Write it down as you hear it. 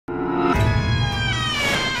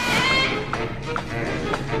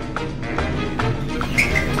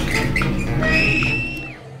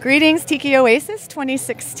Greetings, Tiki Oasis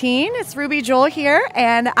 2016. It's Ruby Joule here,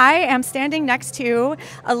 and I am standing next to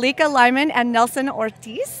Alika Lyman and Nelson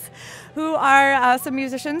Ortiz, who are some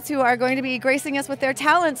musicians who are going to be gracing us with their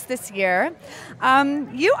talents this year.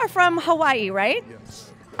 You are from Hawaii, right?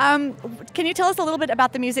 Yes. Can you tell us a little bit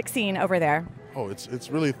about the music scene over there? Oh, it's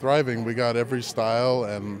really thriving. We got every style,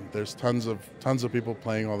 and there's tons of people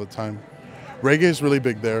playing all the time. Reggae is really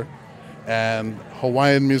big there, and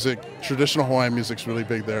Hawaiian music, traditional Hawaiian music's really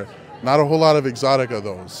big there. Not a whole lot of exotica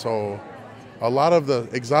though, so a lot of the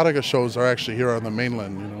exotica shows are actually here on the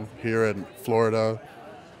mainland, you know, here in Florida,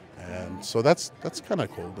 and so that's kind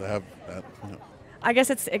of cool to have that. You know. I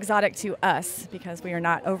guess it's exotic to us because we are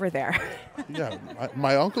not over there. Yeah,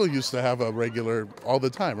 my uncle used to have a regular all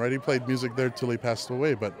the time, right? He played music there till he passed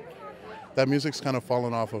away, but that music's kind of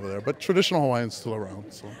fallen off over there. But traditional Hawaiian's still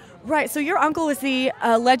around. So. Right, so your uncle is the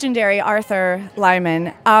legendary Arthur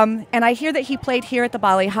Lyman, and I hear that he played here at the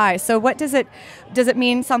Bali High. So what does it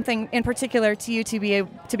mean something in particular to you to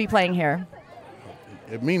be playing here?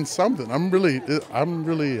 It means something. I'm really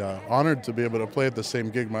honored to be able to play at the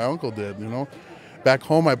same gig my uncle did. You know, back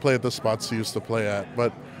home I play at the spots he used to play at,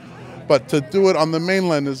 but to do it on the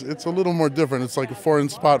mainland it's a little more different. It's like a foreign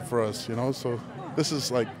spot for us, you know. So this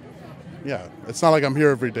is like, yeah, it's not like I'm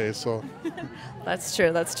here every day. So. That's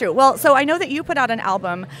true. That's true. Well, so I know that you put out an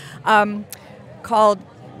album called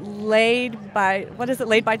Laid by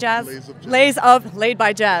Jazz? Laid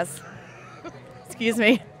by Jazz. Excuse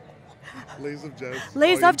me. Lays of Jazz.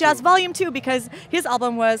 Lays of Jazz, Volume 2, because his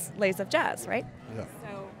album was Lays of Jazz, right? Yeah.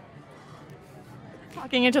 So,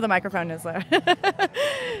 talking into the microphone is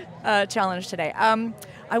a challenge today.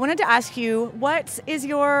 I wanted to ask you, what is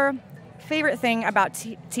your favorite thing about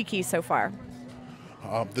Tiki so far?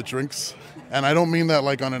 The drinks, and I don't mean that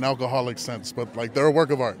like on an alcoholic sense, but like they're a work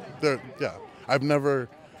of art. The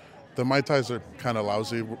Mai Tais are kind of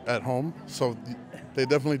lousy at home, so they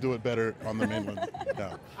definitely do it better on the mainland.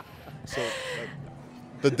 Yeah. So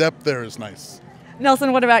the depth there is nice.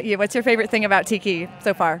 Nelson, what about you? What's your favorite thing about Tiki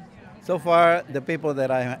so far? So far, the people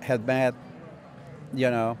that I had met,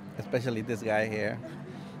 you know, especially this guy here,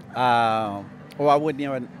 I wouldn't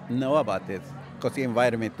even know about this because he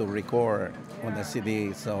invited me to record on the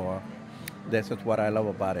CD. So this is what I love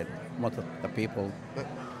about it. Most of the people,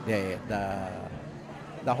 the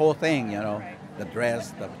whole thing, you know, the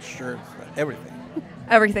dress, the shirts, everything.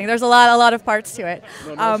 Everything. There's a lot of parts to it.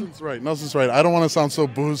 No, Nelson's right. Nelson's right. I don't want to sound so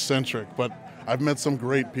booze-centric, but I've met some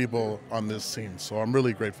great people on this scene, so I'm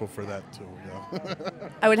really grateful for that too. Yeah.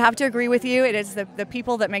 I would have to agree with you. It is the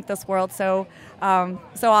people that make this world so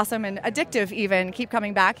awesome and addictive even. Keep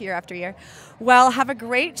coming back year after year. Well, have a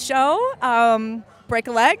great show. Break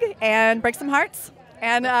a leg and break some hearts.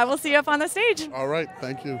 And we'll see you up on the stage. All right.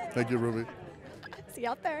 Thank you. Thank you, Ruby. See you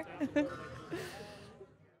out there.